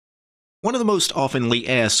One of the most oftenly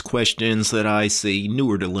asked questions that I see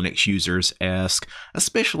newer to Linux users ask,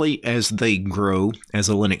 especially as they grow as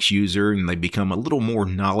a Linux user and they become a little more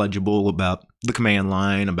knowledgeable about the command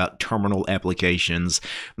line, about terminal applications,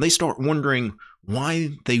 they start wondering why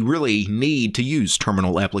they really need to use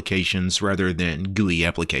terminal applications rather than GUI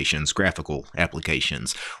applications, graphical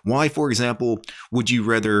applications. Why, for example, would you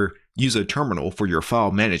rather use a terminal for your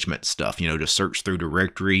file management stuff, to search through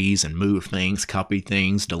directories and move things, copy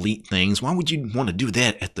things, delete things? Why would you want to do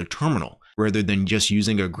that at the terminal rather than just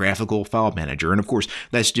using a graphical file manager? And of course,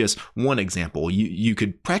 that's just one example. You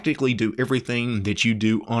could practically do everything that you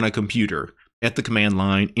do on a computer at the command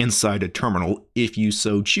line inside a terminal if you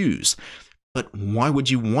so choose. But why would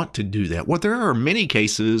you want to do that? Well, there are many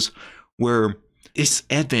cases where it's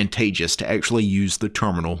advantageous to actually use the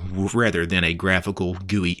terminal rather than a graphical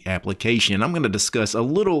GUI application. I'm going to discuss a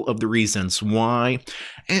little of the reasons why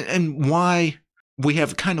and why we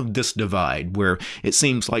have kind of this divide where it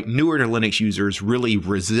seems like newer to Linux users really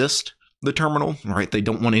resist the terminal, right? They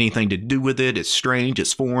don't want anything to do with it. It's strange,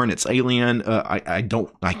 it's foreign, it's alien. I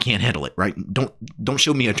can't handle it, right? Don't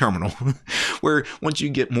show me a terminal. Where once you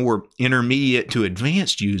get more intermediate to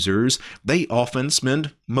advanced users, they often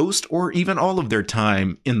spend most or even all of their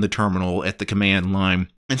time in the terminal at the command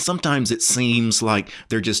line. And sometimes it seems like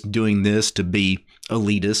they're just doing this to be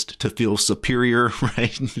elitist, to feel superior,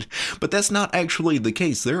 right? But that's not actually the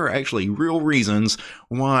case. There are actually real reasons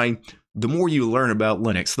why the more you learn about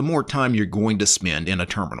Linux, the more time you're going to spend in a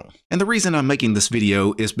terminal. And the reason I'm making this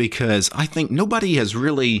video is because I think nobody has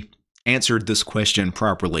really answered this question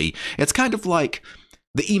properly. It's kind of like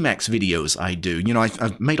the Emacs videos I do.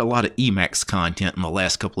 I've made a lot of Emacs content in the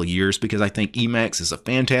last couple of years because I think Emacs is a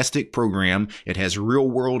fantastic program. It has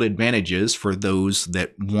real-world advantages for those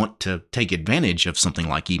that want to take advantage of something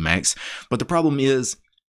like Emacs. But the problem is,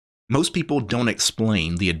 most people don't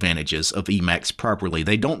explain the advantages of Emacs properly.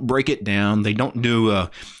 They don't break it down. They don't do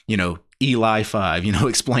Eli 5,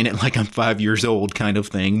 explain it like I'm 5 years old kind of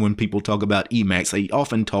thing. When people talk about Emacs, they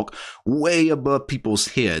often talk way above people's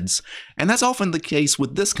heads. And that's often the case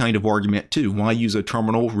with this kind of argument too. Why use a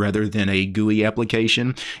terminal rather than a GUI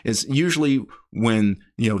application? Is usually when,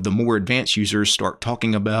 the more advanced users start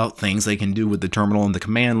talking about things they can do with the terminal and the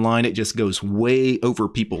command line, it just goes way over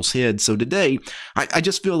people's heads. So today, I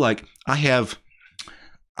just feel like I have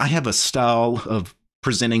a style of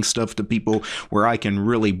presenting stuff to people where I can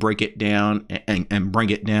really break it down and bring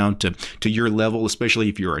it down to your level, especially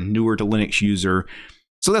if you're a newer to Linux user.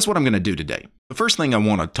 So that's what I'm going to do today. The first thing I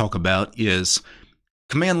want to talk about is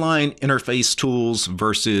command line interface tools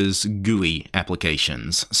versus GUI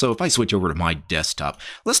applications. So if I switch over to my desktop,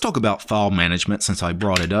 let's talk about file management since I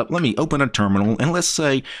brought it up. Let me open a terminal and let's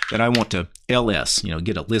say that I want to ls,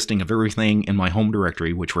 get a listing of everything in my home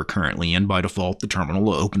directory, which we're currently in by default. The terminal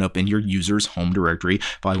will open up in your user's home directory.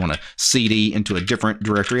 If I want to cd into a different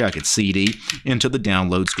directory, I could cd into the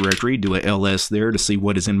downloads directory, do a ls there to see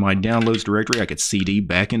what is in my downloads directory. I could cd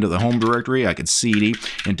back into the home directory. I could cd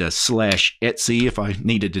into /etc if I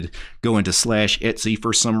needed to go into /etc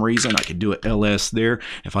for some reason. I could do a ls there.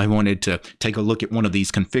 If I wanted to take a look at one of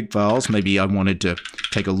these config files, maybe I wanted to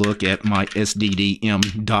take a look at my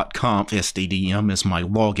sddm.conf. SDDM is my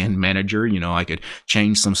login manager. I could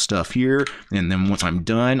change some stuff here, and then once I'm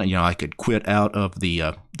done, I could quit out of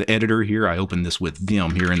the editor here. I open this with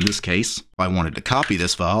Vim here in this case. If I wanted to copy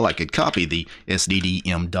this file, I could copy the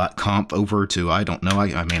sddm.conf over to, I don't know,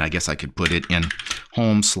 I guess I could put it in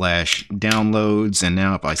home/downloads, and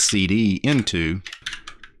now if I cd into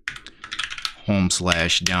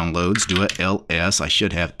home/downloads, do a ls, I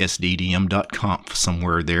should have sddm.conf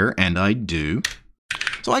somewhere there, and I do.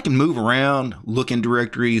 So I can move around, look in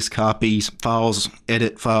directories, copy files,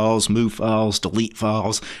 edit files, move files, delete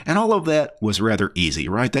files, and all of that was rather easy,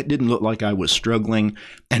 right? That didn't look like I was struggling,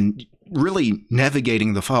 and really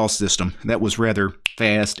navigating the file system, that was rather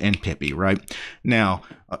fast and peppy, right? Now,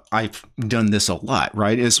 I've done this a lot,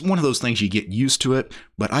 right? It's one of those things you get used to it,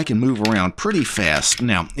 but I can move around pretty fast.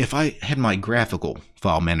 Now, if I had my graphical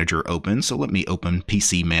file manager open, so let me open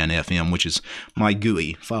PCManFM, which is my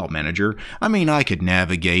GUI file manager. I could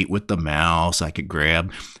navigate with the mouse. I could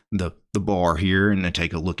grab the bar here and then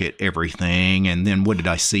take a look at everything. And then what did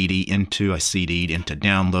I cd into? I cd'd into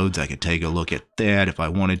downloads. I could take a look at that if I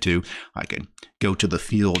wanted to. I could go to the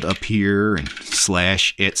field up here and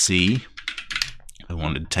 /etc. I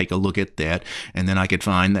wanted to take a look at that, and then I could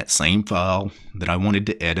find that same file that I wanted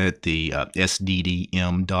to edit, the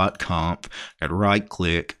sddm.conf. I'd right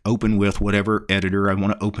click, open with whatever editor I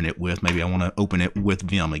want to open it with. Maybe I want to open it with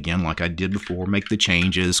Vim again like I did before, make the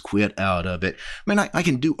changes, quit out of it. I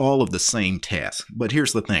can do all of the same tasks, but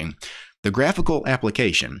here's the thing. The graphical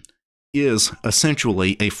application is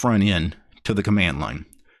essentially a front end to the command line.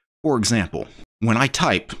 For example, when I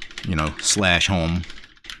type, /home,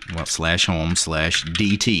 well,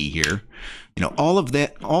 /home/dt here,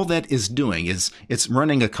 all that is doing is it's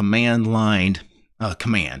running a command line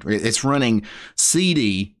command. It's running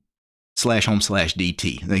cd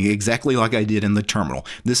 /home/dt, exactly like I did in the terminal.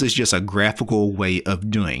 This is just a graphical way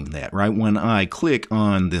of doing that, right? When I click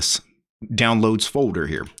on this downloads folder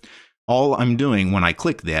here, all I'm doing when I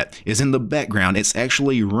click that is in the background, it's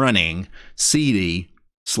actually running cd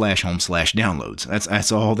 /home/downloads.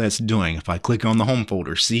 That's all that's doing. If I click on the home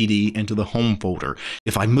folder, cd into the home folder.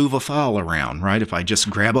 If I move a file around, right? If I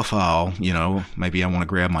just grab a file, maybe I want to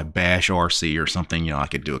grab my bash rc or something, I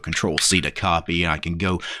could do a control C to copy. I can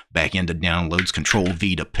go back into downloads, control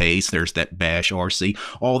V to paste. There's that bash rc.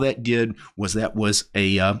 All that did was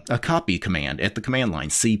a copy command at the command line,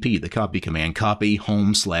 cp, the copy command, copy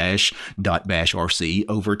home/.bashrc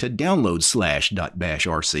over to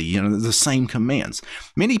download/.bashrc, the same commands.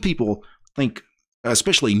 Many people think,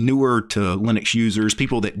 especially newer to Linux users,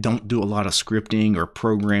 people that don't do a lot of scripting or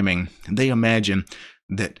programming, they imagine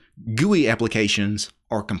that GUI applications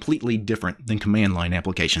are completely different than command line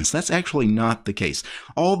applications. That's actually not the case.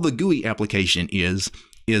 All the GUI application is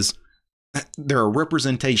they're a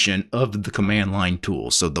representation of the command line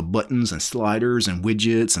tools. So the buttons and sliders and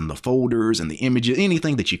widgets and the folders and the images,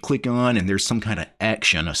 anything that you click on and there's some kind of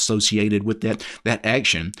action associated with that, that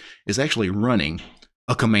action is actually running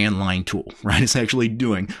a command line tool, right? It's actually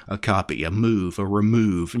doing a copy, a move, a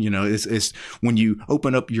remove. It's when you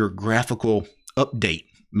open up your graphical update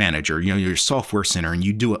manager, your software center, and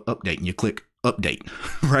you do an update and you click update,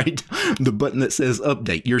 right? The button that says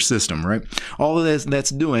update your system, right? All of that's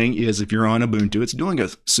doing is, if you're on Ubuntu, it's doing a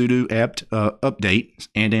sudo apt update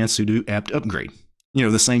and sudo apt upgrade.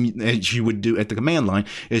 The same as you would do at the command line.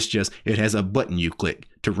 It's just it has a button you click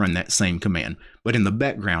to run that same command. But in the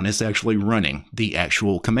background, it's actually running the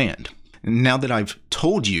actual command. And now that I've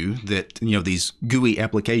told you that these GUI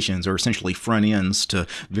applications are essentially front ends to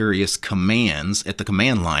various commands at the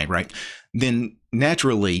command line, right? Then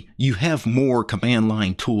naturally you have more command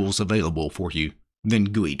line tools available for you than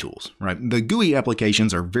GUI tools, right? The GUI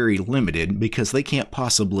applications are very limited because they can't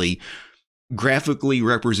possibly graphically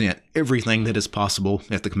represent everything that is possible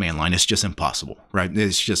at the command line. It's just impossible, right?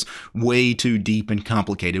 It's just way too deep and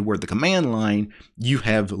complicated, where the command line, you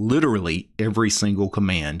have literally every single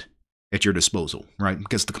command at your disposal, right?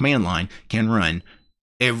 Because the command line can run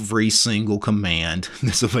every single command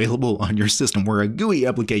that's available on your system, where a GUI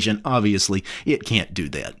application, obviously, it can't do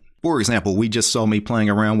that. For example, we just saw me playing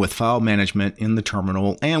around with file management in the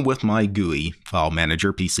terminal and with my GUI file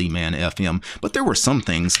manager, PCman FM, but there were some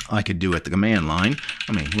things I could do at the command line.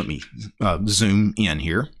 Let me zoom in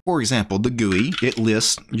here. For example, the GUI, it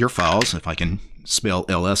lists your files, if I can spell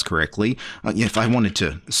ls correctly. If I wanted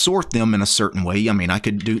to sort them in a certain way, I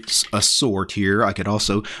could do a sort here. I could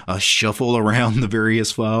also shuffle around the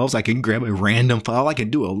various files. I can grab a random file. I can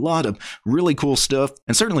do a lot of really cool stuff.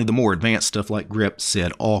 And certainly the more advanced stuff like grep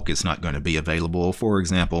sed awk is not going to be available. For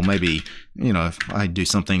example, maybe, if I do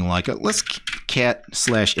something like, let's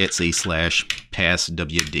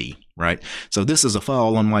cat/etsy/passwd, right? So this is a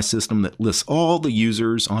file on my system that lists all the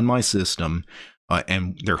users on my system,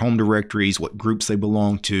 and their home directories, what groups they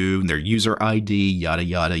belong to, their user ID, yada,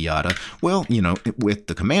 yada, yada. Well, with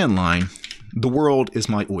the command line, the world is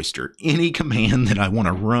my oyster. Any command that I want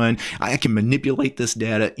to run, I can manipulate this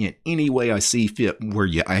data in any way I see fit, where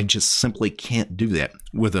I just simply can't do that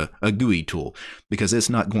with a GUI tool, because it's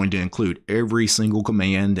not going to include every single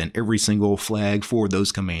command and every single flag for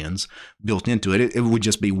those commands built into it. It would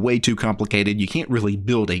just be way too complicated. You can't really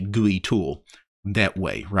build a GUI tool that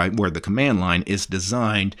way, right? Where the command line is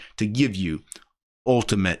designed to give you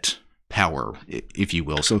ultimate power, if you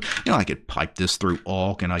will. So, I could pipe this through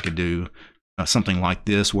awk, and I could do something like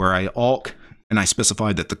this, where I awk, and I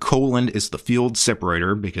specify that the colon is the field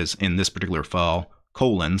separator, because in this particular file,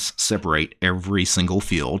 colons separate every single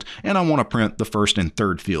field, and I want to print the first and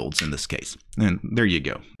third fields in this case. And there you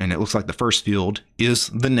go. And it looks like the first field is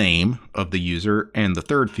the name of the user, and the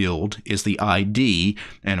third field is the ID,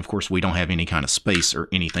 and of course we don't have any kind of space or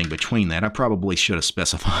anything between that. I probably should have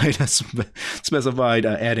specified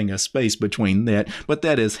adding a space between that, but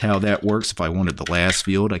that is how that works. If I wanted the last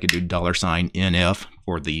field, I could do $NF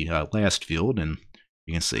for the last field, and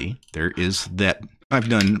you can see there is that. I've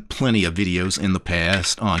done plenty of videos in the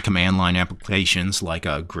past on command line applications like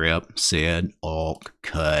grep, sed, awk,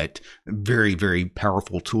 cut. Very, very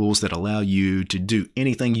powerful tools that allow you to do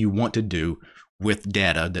anything you want to do with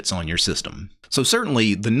data that's on your system. So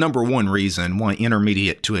certainly the number one reason why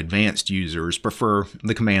intermediate to advanced users prefer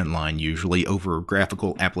the command line usually over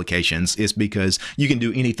graphical applications is because you can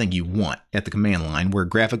do anything you want at the command line, where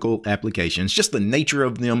graphical applications, just the nature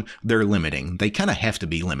of them, they're limiting. They kind of have to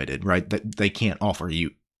be limited, right? They can't offer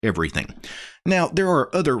you everything. Now, there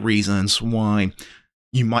are other reasons why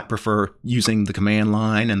you might prefer using the command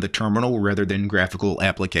line and the terminal rather than graphical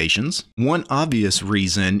applications. One obvious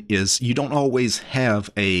reason is you don't always have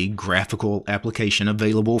a graphical application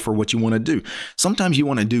available for what you want to do. Sometimes you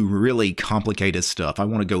want to do really complicated stuff. I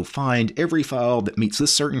want to go find every file that meets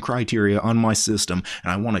this certain criteria on my system,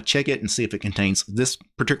 and I want to check it and see if it contains this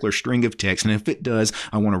particular string of text. And if it does,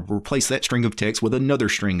 I want to replace that string of text with another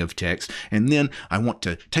string of text. And then I want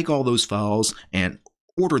to take all those files and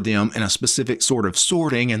order them in a specific sort of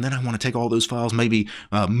sorting, and then I want to take all those files, maybe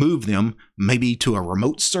move them maybe to a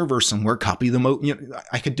remote server somewhere, copy them out.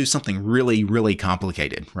 I could do something really, really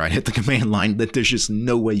complicated, right, at the command line that there's just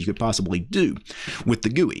no way you could possibly do with the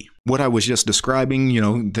GUI. What I was just describing,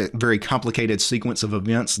 the very complicated sequence of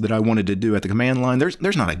events that I wanted to do at the command line,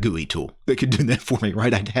 there's not a GUI tool that could do that for me,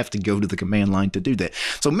 right? I'd have to go to the command line to do that.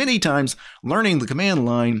 So many times learning the command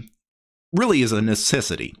line really is a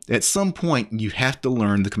necessity. At some point, you have to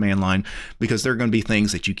learn the command line because there are going to be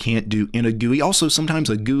things that you can't do in a GUI. Also, sometimes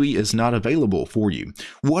a GUI is not available for you.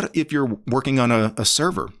 What if you're working on a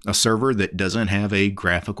server that doesn't have a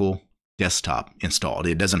graphical desktop installed?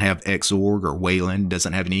 It doesn't have Xorg or Wayland,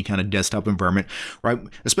 doesn't have any kind of desktop environment, right?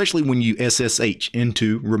 Especially when you SSH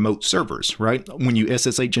into remote servers, right? When you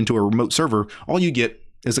SSH into a remote server, all you get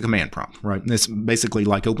is a command prompt, right? It's basically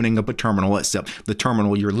like opening up a terminal, except the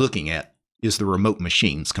terminal you're looking at is the remote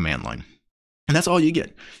machine's command line. And that's all you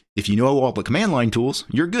get. If you know all the command line tools,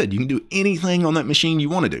 you're good. You can do anything on that machine you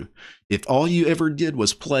want to do. If all you ever did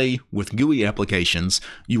was play with GUI applications,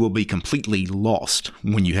 you will be completely lost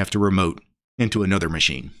when you have to remote into another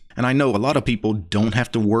machine. And I know a lot of people don't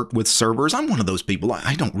have to work with servers. I'm one of those people.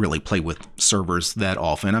 I don't really play with servers that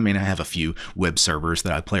often. I mean, I have a few web servers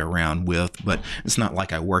that I play around with, but it's not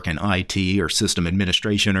like I work in IT or system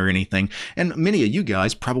administration or anything. And many of you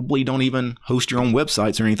guys probably don't even host your own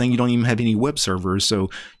websites or anything. You don't even have any web servers. So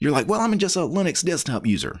you're like, well, I'm just a Linux desktop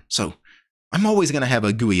user, so I'm always going to have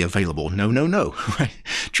a GUI available. No, right?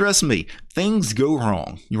 Trust me, things go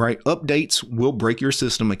wrong, right? Updates will break your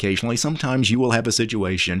system occasionally. Sometimes you will have a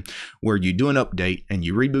situation where you do an update and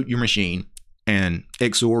you reboot your machine and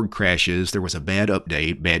Xorg crashes. There was a bad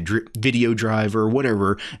update, bad video driver,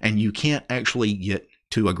 whatever, and you can't actually get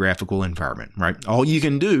to a graphical environment, right? All you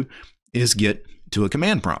can do is get to a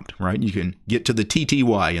command prompt, right? You can get to the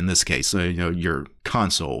TTY in this case, your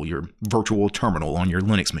console, your virtual terminal on your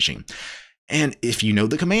Linux machine. And if you know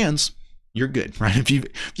the commands, you're good, right? If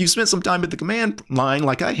you've spent some time at the command line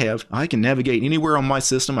like I have, I can navigate anywhere on my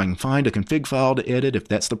system. I can find a config file to edit if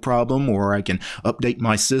that's the problem, or I can update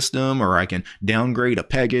my system, or I can downgrade a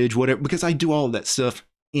package, whatever, because I do all of that stuff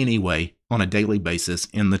anyway on a daily basis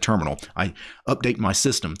in the terminal. I update my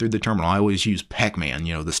system through the terminal. I always use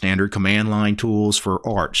Pacman, the standard command line tools for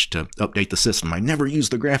Arch to update the system. I never use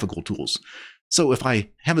the graphical tools. So if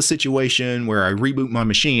I have a situation where I reboot my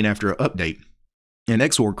machine after an update and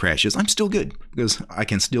Xorg crashes, I'm still good because I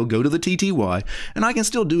can still go to the TTY and I can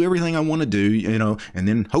still do everything I want to do, and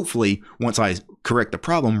then hopefully once I correct the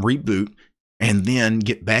problem, reboot and then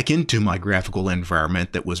get back into my graphical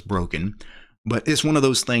environment that was broken. But it's one of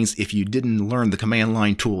those things, if you didn't learn the command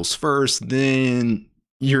line tools first, then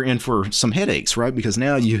you're in for some headaches, right? Because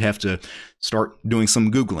now you have to start doing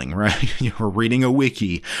some Googling, right? Or reading a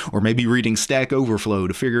wiki, or maybe reading Stack Overflow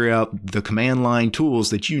to figure out the command line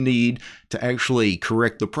tools that you need to actually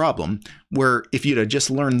correct the problem, where if you'd have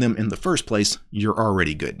just learned them in the first place, you're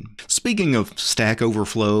already good. Speaking of Stack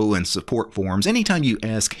Overflow and support forums, anytime you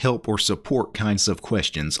ask help or support kinds of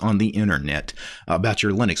questions on the internet about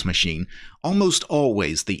your Linux machine, almost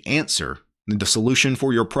always the answer, the solution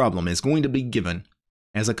for your problem is going to be given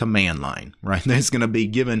as a command line, right? That's going to be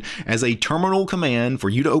given as a terminal command for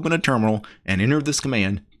you to open a terminal and enter this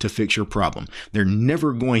command to fix your problem. They're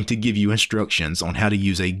never going to give you instructions on how to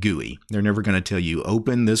use a GUI. They're never going to tell you,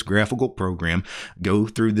 open this graphical program, go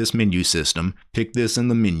through this menu system, pick this in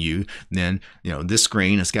the menu, then, this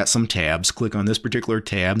screen has got some tabs, click on this particular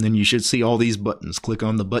tab, and then you should see all these buttons. Click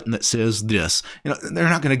on the button that says this. They're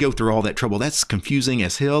not going to go through all that trouble. That's confusing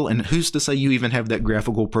as hell, and who's to say you even have that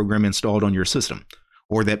graphical program installed on your system?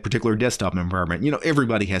 Or that particular desktop environment.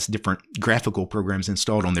 Everybody has different graphical programs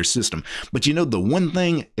installed on their system. But the one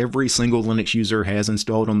thing every single Linux user has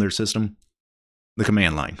installed on their system? The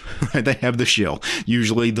command line. They have the shell.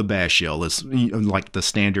 Usually the bash shell is like the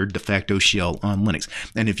standard de facto shell on Linux.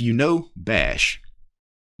 And if you know bash,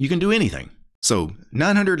 you can do anything. So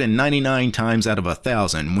 999 times out of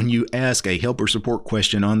 1,000, when you ask a help or support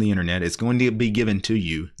question on the internet, it's going to be given to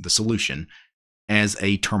you, the solution, as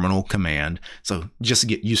a terminal command. So just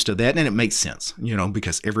get used to that. And it makes sense,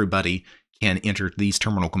 because everybody can enter these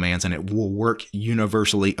terminal commands and it will work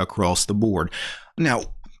universally across the board. Now,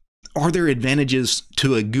 are there advantages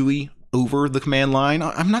to a GUI over the command line?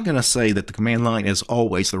 I'm not going to say that the command line is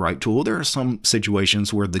always the right tool. There are some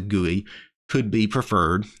situations where the GUI could be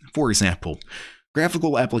preferred. For example,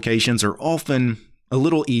 graphical applications are often a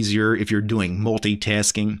little easier if you're doing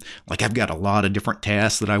multitasking. Like I've got a lot of different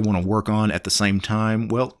tasks that I want to work on at the same time.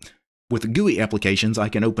 Well, with GUI applications, I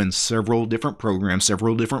can open several different programs,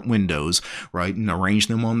 several different windows, right, and arrange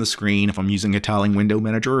them on the screen. If I'm using a tiling window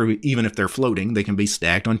manager, or even if they're floating, they can be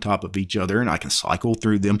stacked on top of each other, and I can cycle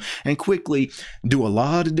through them and quickly do a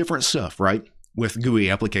lot of different stuff, right, with GUI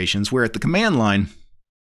applications, where at the command line,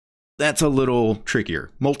 that's a little trickier.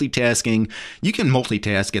 Multitasking, you can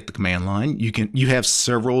multitask at the command line. You have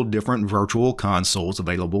several different virtual consoles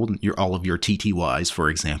available, all of your TTYs, for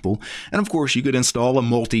example. And of course, you could install a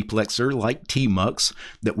multiplexer like tmux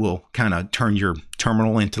that will kind of turn your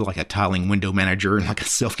terminal into like a tiling window manager and like a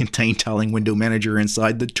self-contained tiling window manager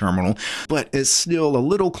inside the terminal. But it's still a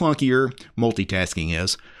little clunkier, multitasking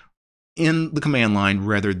is, in the command line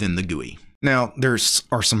rather than the GUI. Now, there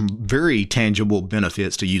are some very tangible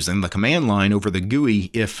benefits to using the command line over the GUI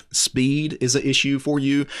if speed is an issue for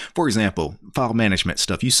you. For example, file management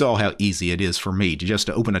stuff. You saw how easy it is for me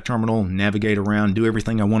to open a terminal, navigate around, do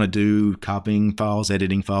everything I want to do, copying files,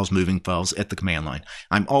 editing files, moving files at the command line.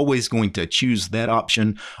 I'm always going to choose that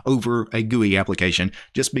option over a GUI application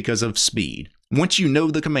just because of speed. Once you know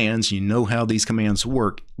the commands, you know how these commands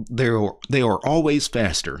work, they are always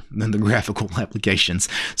faster than the graphical applications.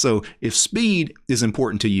 So if speed is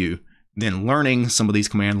important to you, then learning some of these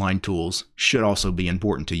command line tools should also be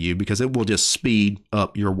important to you because it will just speed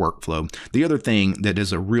up your workflow. The other thing that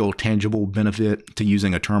is a real tangible benefit to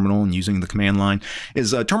using a terminal and using the command line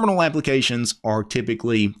is terminal applications are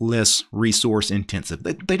typically less resource intensive.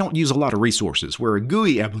 They don't use a lot of resources, where a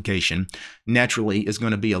GUI application naturally is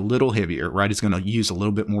going to be a little heavier, right? It's going to use a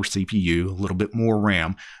little bit more CPU, a little bit more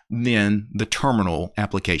RAM than the terminal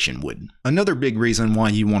application would. Another big reason why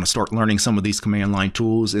you want to start learning some of these command line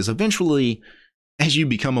tools is eventually, as you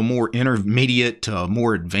become a more intermediate to a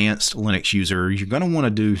more advanced Linux user, you're going to want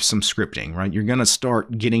to do some scripting, right? You're going to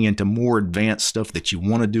start getting into more advanced stuff that you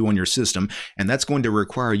want to do on your system, and that's going to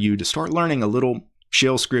require you to start learning a little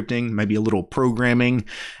shell scripting, maybe a little programming.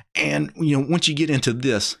 And once you get into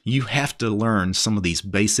this, you have to learn some of these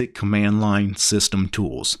basic command line system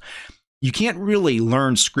tools. You can't really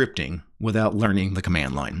learn scripting without learning the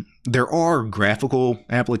command line. There are graphical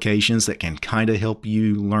applications that can kind of help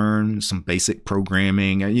you learn some basic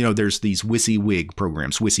programming. There's these WYSIWYG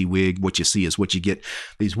programs. WYSIWYG, what you see is what you get.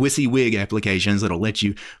 These WYSIWYG applications that'll let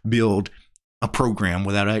you build a program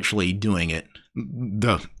without actually doing it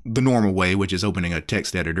the normal way, which is opening a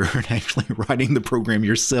text editor and actually writing the program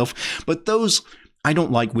yourself. But I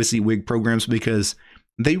don't like WYSIWYG programs because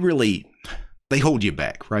they hold you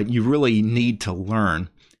back, right? You really need to learn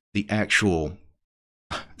the actual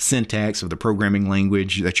syntax of the programming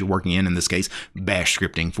language that you're working in this case, bash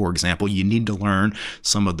scripting, for example. You need to learn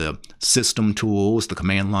some of the system tools, the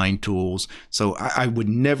command line tools. So I would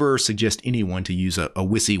never suggest anyone to use a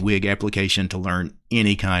WYSIWYG application to learn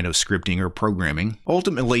any kind of scripting or programming.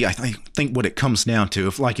 Ultimately, I think what it comes down to,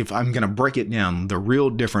 if I'm going to break it down, the real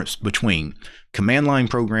difference between command line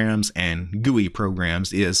programs and GUI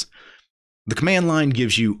programs is the command line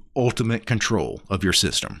gives you ultimate control of your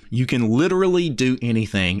system. You can literally do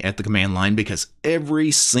anything at the command line because every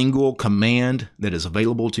single command that is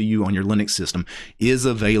available to you on your Linux system is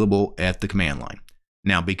available at the command line.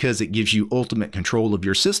 Now, because it gives you ultimate control of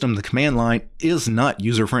your system, the command line is not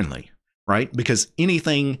user-friendly, right? Because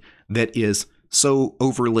anything that is so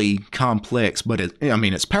overly complex, but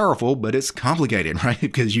it's powerful, but it's complicated, right?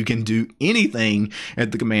 Because you can do anything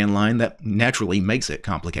at the command line that naturally makes it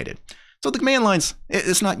complicated. So the command line's,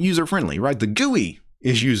 it's not user-friendly, right? The GUI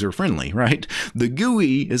is user-friendly, right? The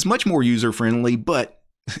GUI is much more user-friendly, but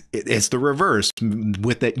it's the reverse.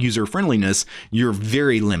 With that user-friendliness, you're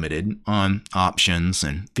very limited on options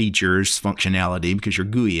and features, functionality, because your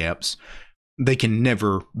GUI apps, they can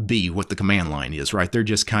never be what the command line is, right? They're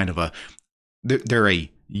just kind of they're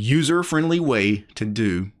a user-friendly way to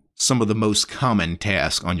do some of the most common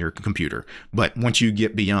tasks on your computer. But once you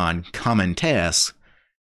get beyond common tasks,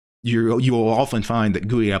 you will often find that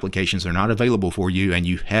GUI applications are not available for you, and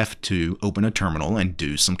you have to open a terminal and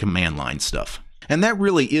do some command line stuff. And that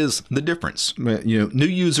really is the difference. New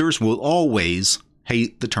users will always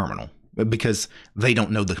hate the terminal because they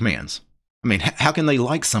don't know the commands. I mean, how can they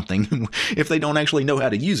like something if they don't actually know how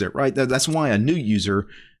to use it, right? That's why a new user,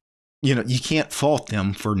 you can't fault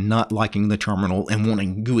them for not liking the terminal and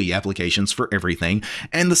wanting GUI applications for everything.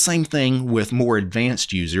 And the same thing with more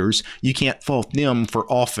advanced users. You can't fault them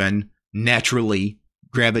for often naturally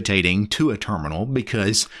gravitating to a terminal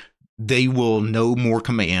because they will know more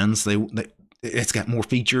commands. It's got more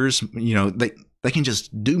features. They can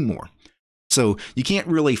just do more. So you can't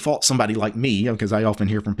really fault somebody like me, because I often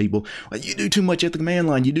hear from people, you do too much at the command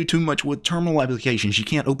line, you do too much with terminal applications, you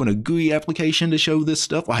can't open a GUI application to show this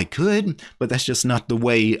stuff. Well, I could, but that's just not the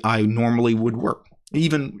way I normally would work.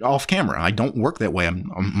 Even off camera, I don't work that way.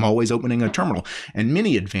 I'm always opening a terminal, and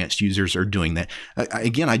many advanced users are doing that.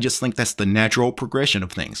 Again, I just think that's the natural progression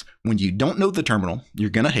of things. When you don't know the terminal, you're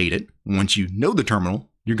going to hate it. Once you know the terminal,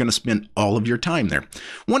 you're going to spend all of your time there.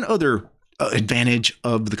 One other advantage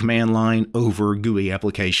of the command line over GUI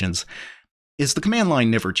applications is the command line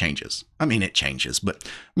never changes. I mean, it changes, but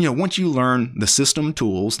once you learn the system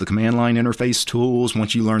tools, the command line interface tools,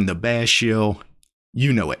 once you learn the bash shell,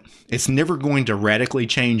 you know it. It's never going to radically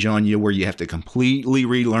change on you where you have to completely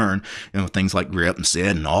relearn things like grep and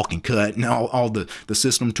set and awk and cut and all the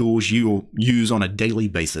system tools you'll use on a daily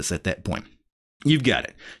basis at that point. You've got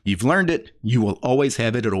it. You've learned it. You will always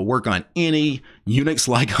have it. It'll work on any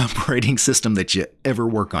Unix-like operating system that you ever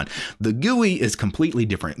work on. The GUI is completely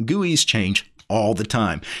different. GUIs change all the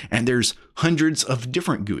time. And there's hundreds of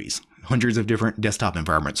different GUIs, hundreds of different desktop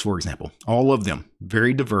environments, for example. All of them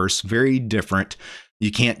very diverse, very different. You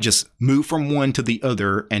can't just move from one to the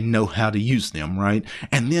other and know how to use them, right?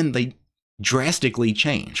 And then they drastically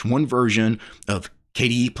change. One version of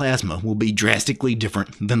KDE Plasma will be drastically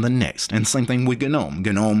different than the next. And same thing with GNOME.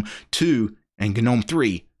 GNOME 2 and GNOME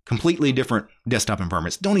 3, completely different desktop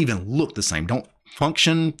environments. Don't even look the same. Don't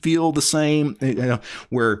function, feel the same.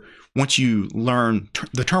 Where once you learn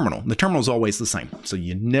the terminal is always the same. So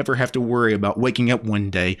you never have to worry about waking up one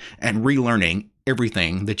day and relearning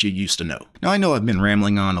everything that you used to know. Now, I know I've been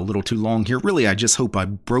rambling on a little too long here. Really, I just hope I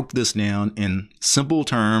broke this down in simple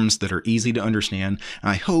terms that are easy to understand.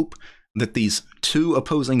 I hope that these two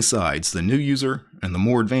opposing sides, the new user and the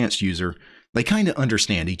more advanced user, they kind of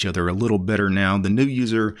understand each other a little better now. The new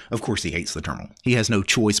user, of course, he hates the terminal. He has no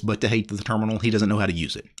choice but to hate the terminal. He doesn't know how to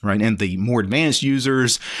use it, right? And the more advanced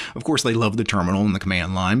users, of course, they love the terminal and the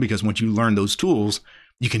command line because once you learn those tools,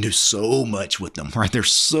 you can do so much with them, right? They're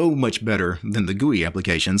so much better than the GUI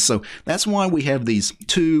applications. So that's why we have these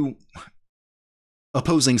two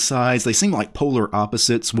opposing sides. They seem like polar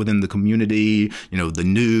opposites within the community, the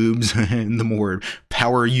noobs and the more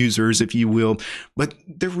power users, if you will. But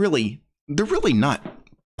they're really not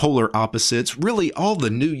polar opposites. Really, all the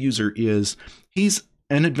new user is, he's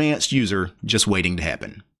an advanced user just waiting to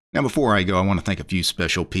happen. Now, before I go, I want to thank a few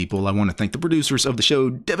special people. I want to thank the producers of the show,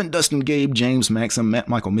 Devin, Dustin, Gabe, James, Maxim, Matt,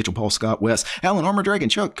 Michael, Mitchell, Paul, Scott, Wes, Alan, Armor Dragon,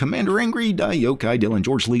 Chuck, Commander Angry, Yokai, Dylan,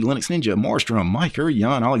 George Lee, Linux Ninja, Marstrom, Mike,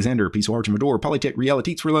 Jan, Alexander, Peace Arch, Mador, Polytech,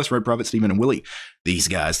 Realities for Less, Red Prophet, Stephen, and Willie. These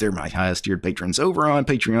guys, they're my highest tiered patrons over on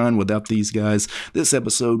Patreon. Without these guys, this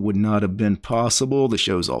episode would not have been possible. The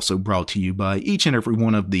show is also brought to you by each and every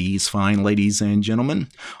one of these fine ladies and gentlemen.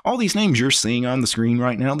 All these names you're seeing on the screen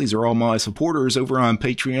right now, these are all my supporters over on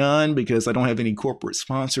Patreon because I don't have any corporate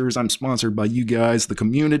sponsors. I'm sponsored by you guys, the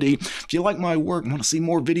community. If you like my work and want to see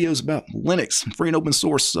more videos about Linux, free and open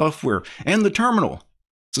source software, and the terminal,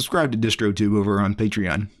 subscribe to DistroTube over on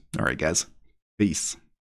Patreon. All right, guys. Peace.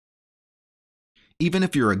 Even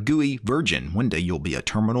if you're a GUI virgin, one day you'll be a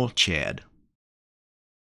terminal Chad.